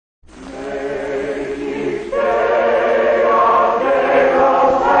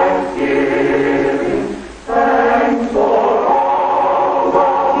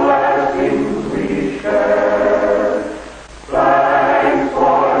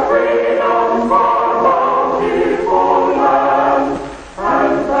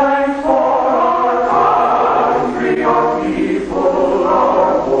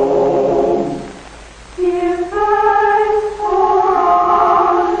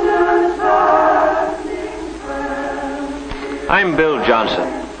I'm Bill Johnson.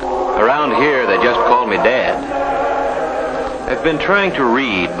 Around here, they just call me Dad. I've been trying to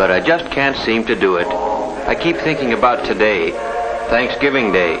read, but I just can't seem to do it. I keep thinking about today,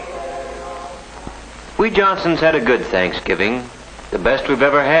 Thanksgiving Day. We Johnsons had a good Thanksgiving, the best we've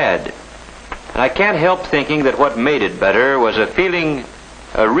ever had. And I can't help thinking that what made it better was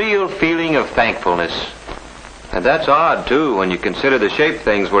a real feeling of thankfulness. And that's odd, too, when you consider the shape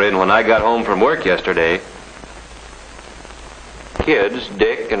things were in when I got home from work yesterday. Kids,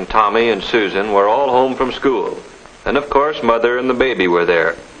 Dick and Tommy and Susan, were all home from school. And of course, Mother and the baby were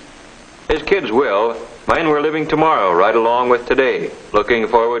there. As kids will, mine were living tomorrow right along with today, looking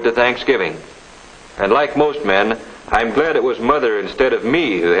forward to Thanksgiving. And like most men, I'm glad it was Mother instead of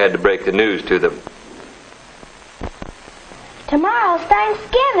me who had to break the news to them. Tomorrow's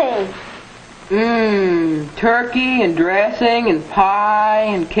Thanksgiving. Turkey and dressing and pie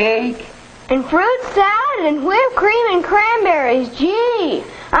and cake. And fruit salad and whipped cream and cranberries. Gee,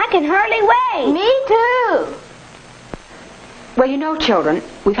 I can hardly wait. Me too. Well, you know, children,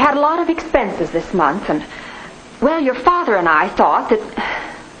 we've had a lot of expenses this month, and, well, your father and I thought that...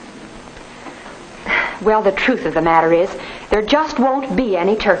 Well, the truth of the matter is, there just won't be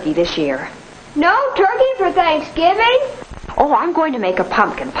any turkey this year. No turkey for Thanksgiving? Oh, I'm going to make a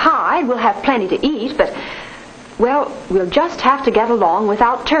pumpkin pie. We'll have plenty to eat, but, well, we'll just have to get along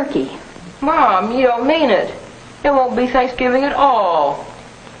without turkey. Mom, you don't mean it. It won't be Thanksgiving at all.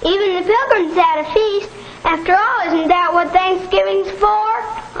 Even the Pilgrims had a feast. After all, isn't that what Thanksgiving's for?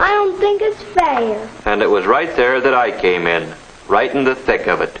 I don't think it's fair. And it was right there that I came in, right in the thick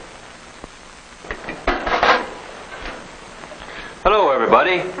of it. Hello,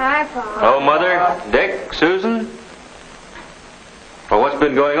 everybody. Hi, Pop. Hello, Mother, Dick, Susan. Well, what's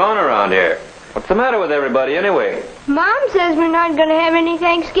been going on around here? What's the matter with everybody, anyway? Mom says we're not going to have any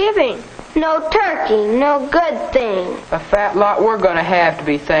Thanksgiving. No turkey, no good thing. A fat lot we're going to have to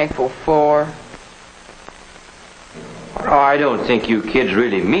be thankful for. Oh, I don't think you kids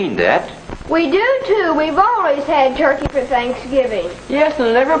really mean that. We do, too. We've always had turkey for Thanksgiving. Yes,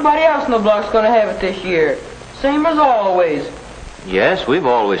 and everybody else in the block's going to have it this year. Same as always. Yes, we've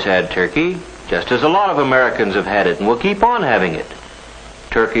always had turkey, just as a lot of Americans have had it, and we'll keep on having it.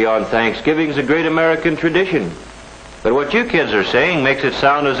 Turkey on Thanksgiving's a great American tradition. But what you kids are saying makes it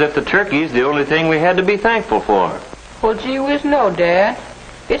sound as if the turkey's the only thing we had to be thankful for. Well, gee whiz, no, Dad.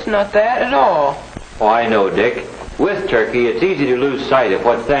 It's not that at all. Oh, I know, Dick. With turkey, it's easy to lose sight of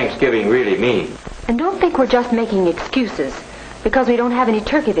what Thanksgiving really means. And don't think we're just making excuses because we don't have any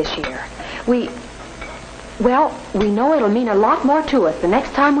turkey this year. We know it'll mean a lot more to us the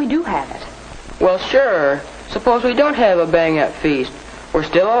next time we do have it. Well, sure. Suppose we don't have a bang-up feast. We're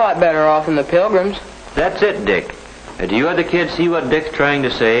still a lot better off than the Pilgrims. That's it, Dick. Do you other kids see what Dick's trying to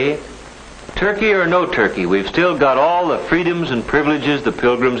say? Turkey or no turkey, we've still got all the freedoms and privileges the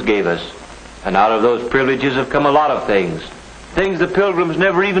Pilgrims gave us. And out of those privileges have come a lot of things. Things the Pilgrims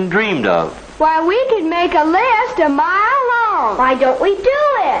never even dreamed of. Why, we could make a list a mile long. Why don't we do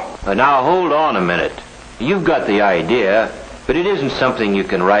it? Now, hold on a minute. You've got the idea, but it isn't something you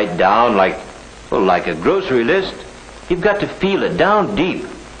can write down like a grocery list. You've got to feel it down deep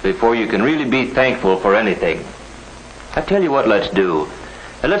before you can really be thankful for anything. I tell you what let's do.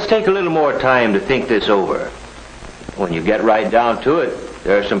 Let's take a little more time to think this over. When you get right down to it,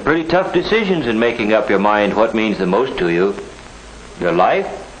 there are some pretty tough decisions in making up your mind what means the most to you. Your life?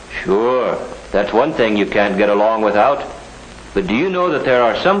 Sure, that's one thing you can't get along without. But do you know that there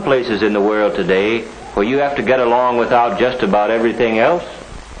are some places in the world today where you have to get along without just about everything else?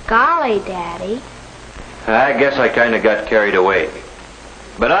 Golly, Daddy. I guess I kind of got carried away.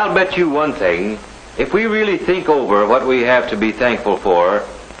 But I'll bet you one thing. If we really think over what we have to be thankful for,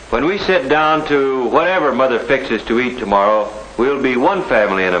 when we sit down to whatever Mother fixes to eat tomorrow, we'll be one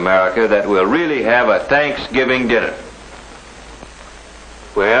family in America that will really have a Thanksgiving dinner.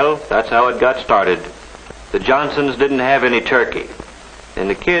 Well, that's how it got started. The Johnsons didn't have any turkey. And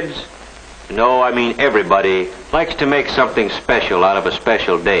the kids, no, I mean everybody, likes to make something special out of a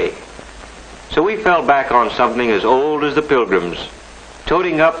special day. So we fell back on something as old as the Pilgrims,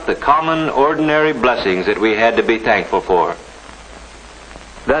 toting up the common, ordinary blessings that we had to be thankful for.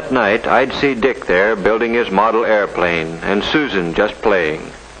 That night, I'd see Dick there building his model airplane, and Susan just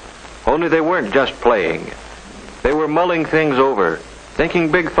playing. Only they weren't just playing. They were mulling things over,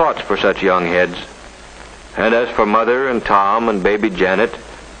 thinking big thoughts for such young heads. And as for Mother and Tom and baby Janet,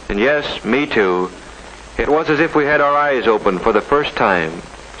 and yes, me too, it was as if we had our eyes open for the first time.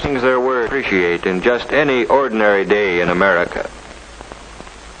 Things there were to appreciate in just any ordinary day in America.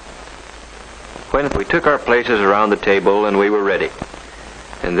 When we took our places around the table and we were ready.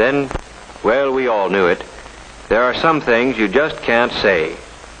 And then, well, we all knew it. There are some things you just can't say.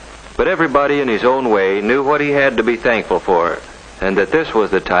 But everybody in his own way knew what he had to be thankful for, and that this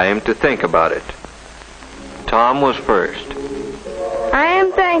was the time to think about it. Tom was first. I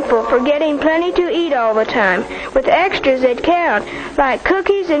am thankful for getting plenty to eat all the time, with extras that count, like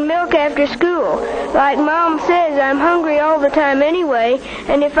cookies and milk after school. Like Mom says, I'm hungry all the time anyway,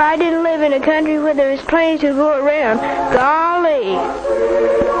 and if I didn't live in a country where there was plenty to go around, golly.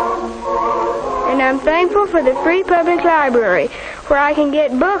 And I'm thankful for the free public library, where I can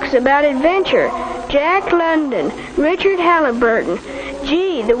get books about adventure. Jack London, Richard Halliburton.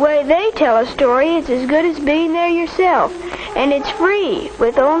 Gee, the way they tell a story is as good as being there yourself. And it's free,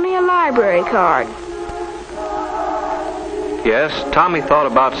 with only a library card. Yes, Tommy thought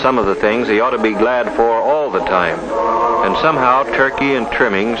about some of the things he ought to be glad for all the time. And somehow turkey and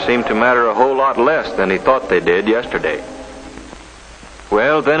trimming seemed to matter a whole lot less than he thought they did yesterday.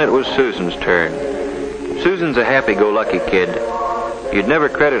 Well, then it was Susan's turn. Susan's a happy-go-lucky kid. You'd never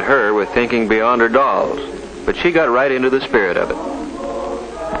credit her with thinking beyond her dolls, but she got right into the spirit of it.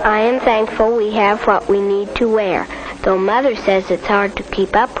 I am thankful we have what we need to wear. Though Mother says it's hard to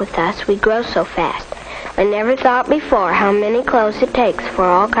keep up with us, we grow so fast. I never thought before how many clothes it takes for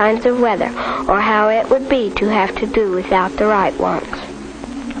all kinds of weather, or how it would be to have to do without the right ones.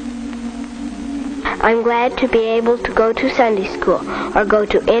 I'm glad to be able to go to Sunday school, or go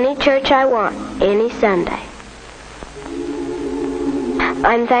to any church I want, any Sunday.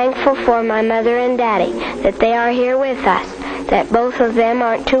 I'm thankful for my mother and daddy, that they are here with us, that both of them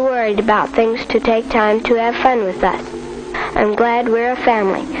aren't too worried about things to take time to have fun with us. I'm glad we're a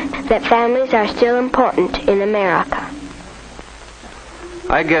family, that families are still important in America.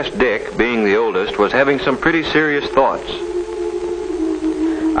 I guess Dick, being the oldest, was having some pretty serious thoughts.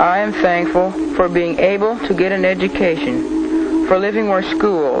 I am thankful for being able to get an education, for living where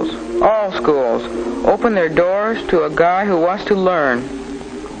schools, all schools, open their doors to a guy who wants to learn,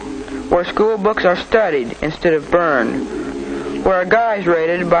 where school books are studied instead of burned, where a guy is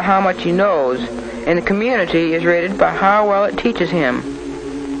rated by how much he knows, and the community is rated by how well it teaches him.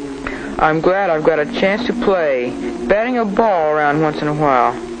 I'm glad I've got a chance to play, batting a ball around once in a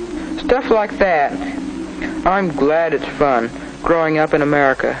while. Stuff like that. I'm glad it's fun, growing up in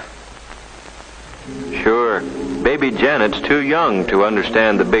America. Sure, baby Janet's too young to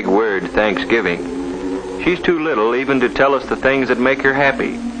understand the big word Thanksgiving. She's too little even to tell us the things that make her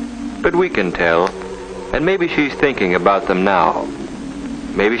happy. But we can tell, and maybe she's thinking about them now.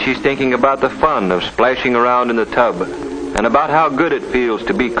 Maybe she's thinking about the fun of splashing around in the tub, and about how good it feels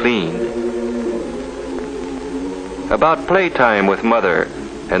to be clean. About playtime with Mother,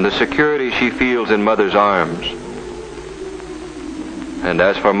 and the security she feels in Mother's arms. And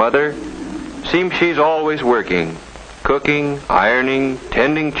as for Mother, seems she's always working, cooking, ironing,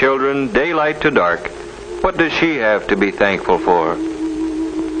 tending children, daylight to dark. What does she have to be thankful for?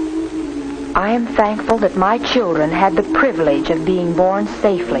 I am thankful that my children had the privilege of being born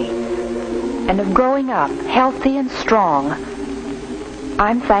safely and of growing up healthy and strong.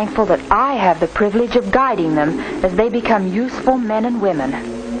 I'm thankful that I have the privilege of guiding them as they become useful men and women.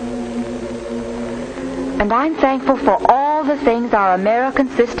 And I'm thankful for all the things our American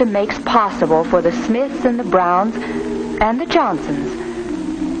system makes possible for the Smiths and the Browns and the Johnsons.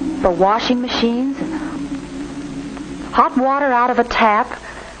 For washing machines, hot water out of a tap,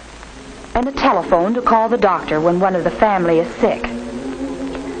 and a telephone to call the doctor when one of the family is sick.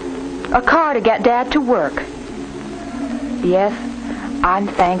 A car to get Dad to work. Yes, I'm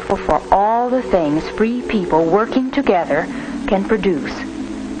thankful for all the things free people working together can produce.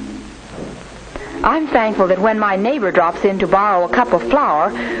 I'm thankful that when my neighbor drops in to borrow a cup of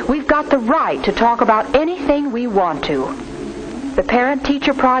flour, we've got the right to talk about anything we want to. The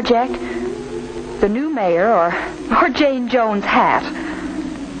parent-teacher project, the new mayor, or Jane Jones' hat.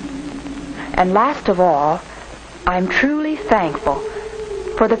 And last of all, I'm truly thankful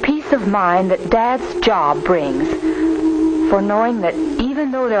for the peace of mind that Dad's job brings, for knowing that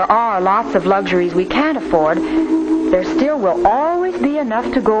even though there are lots of luxuries we can't afford, there still will always be enough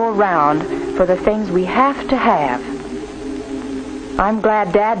to go around for the things we have to have. I'm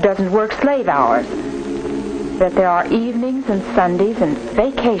glad Dad doesn't work slave hours, that there are evenings and Sundays and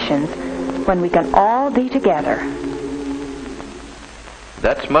vacations when we can all be together.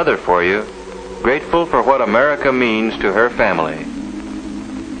 That's Mother for you, grateful for what America means to her family.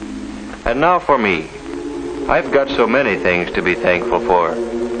 And now for me. I've got so many things to be thankful for.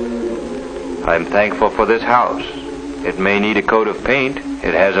 I'm thankful for this house. It may need a coat of paint,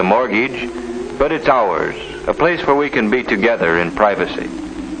 it has a mortgage, but it's ours, a place where we can be together in privacy.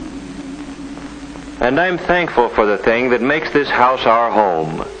 And I'm thankful for the thing that makes this house our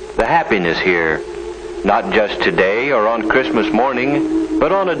home, the happiness here, not just today or on Christmas morning,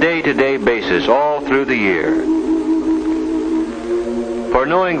 but on a day-to-day basis all through the year. For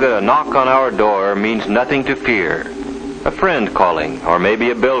knowing that a knock on our door means nothing to fear. A friend calling, or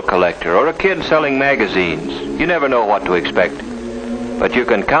maybe a bill collector, or a kid selling magazines. You never know what to expect. But you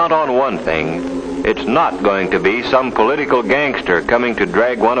can count on one thing. It's not going to be some political gangster coming to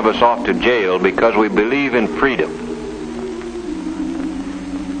drag one of us off to jail because we believe in freedom.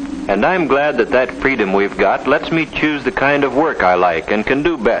 And I'm glad that that freedom we've got lets me choose the kind of work I like and can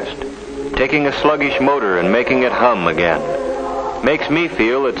do best. Taking a sluggish motor and making it hum again. Makes me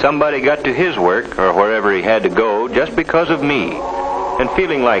feel that somebody got to his work, or wherever he had to go, just because of me. And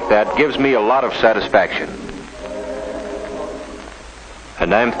feeling like that gives me a lot of satisfaction.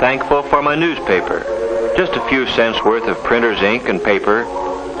 And I'm thankful for my newspaper. Just a few cents worth of printer's ink and paper,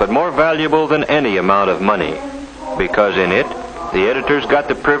 but more valuable than any amount of money. Because in it, the editor's got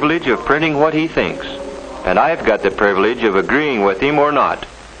the privilege of printing what he thinks. And I've got the privilege of agreeing with him or not,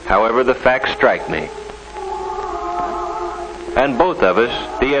 however the facts strike me. And both of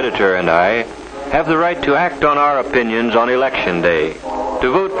us, the editor and I, have the right to act on our opinions on Election Day,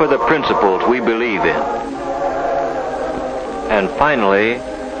 to vote for the principles we believe in. And finally,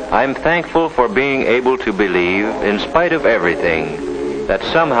 I'm thankful for being able to believe, in spite of everything, that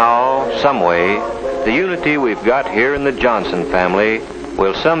somehow, someway, the unity we've got here in the Johnson family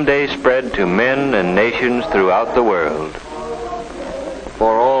will someday spread to men and nations throughout the world.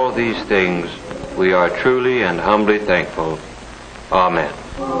 For all these things, we are truly and humbly thankful.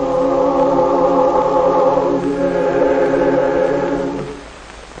 Amen.